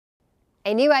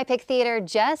A new iPic theater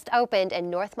just opened in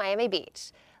North Miami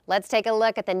Beach. Let's take a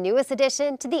look at the newest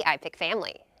addition to the iPic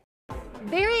family.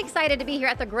 Very excited to be here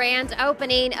at the grand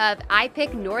opening of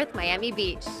iPic North Miami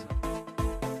Beach.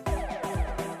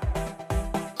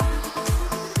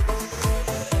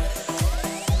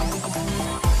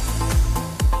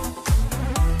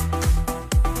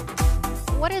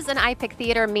 What does an iPic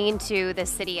theater mean to the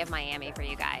city of Miami for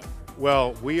you guys?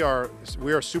 Well, we are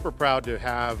super proud to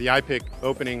have the iPic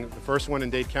opening, the first one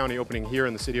in Dade County opening here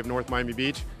in the city of North Miami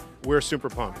Beach. We're super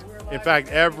pumped. In fact,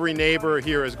 every neighbor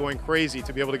here is going crazy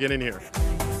to be able to get in here.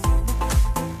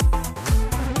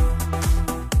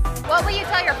 What will you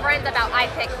tell your friends about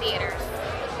iPic theaters?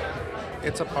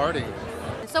 It's a party.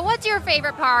 So what's your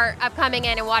favorite part of coming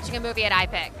in and watching a movie at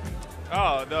iPic?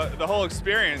 Oh, the whole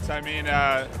experience. I mean,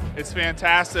 it's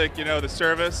fantastic, you know, the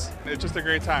service. It's just a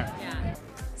great time. Yeah.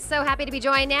 So happy to be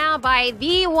joined now by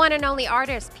the one and only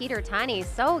artist, Peter Tiny.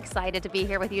 So excited to be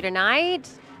here with you tonight.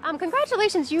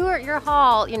 Congratulations, your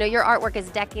hall, you know, your artwork is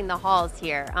decking the halls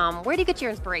here. Where do you get your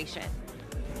inspiration?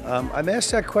 I'm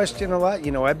asked that question a lot.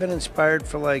 You know, I've been inspired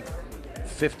for like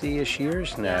 50-ish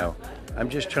years now. I'm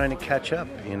just trying to catch up,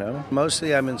 you know.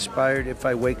 Mostly I'm inspired if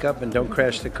I wake up and don't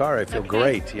crash the car. I feel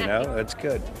great, you know. That's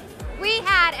good. We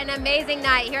had an amazing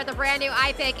night here at the brand new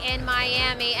iPic in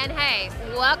Miami. And hey,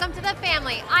 welcome to the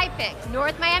family, iPic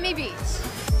North Miami Beach.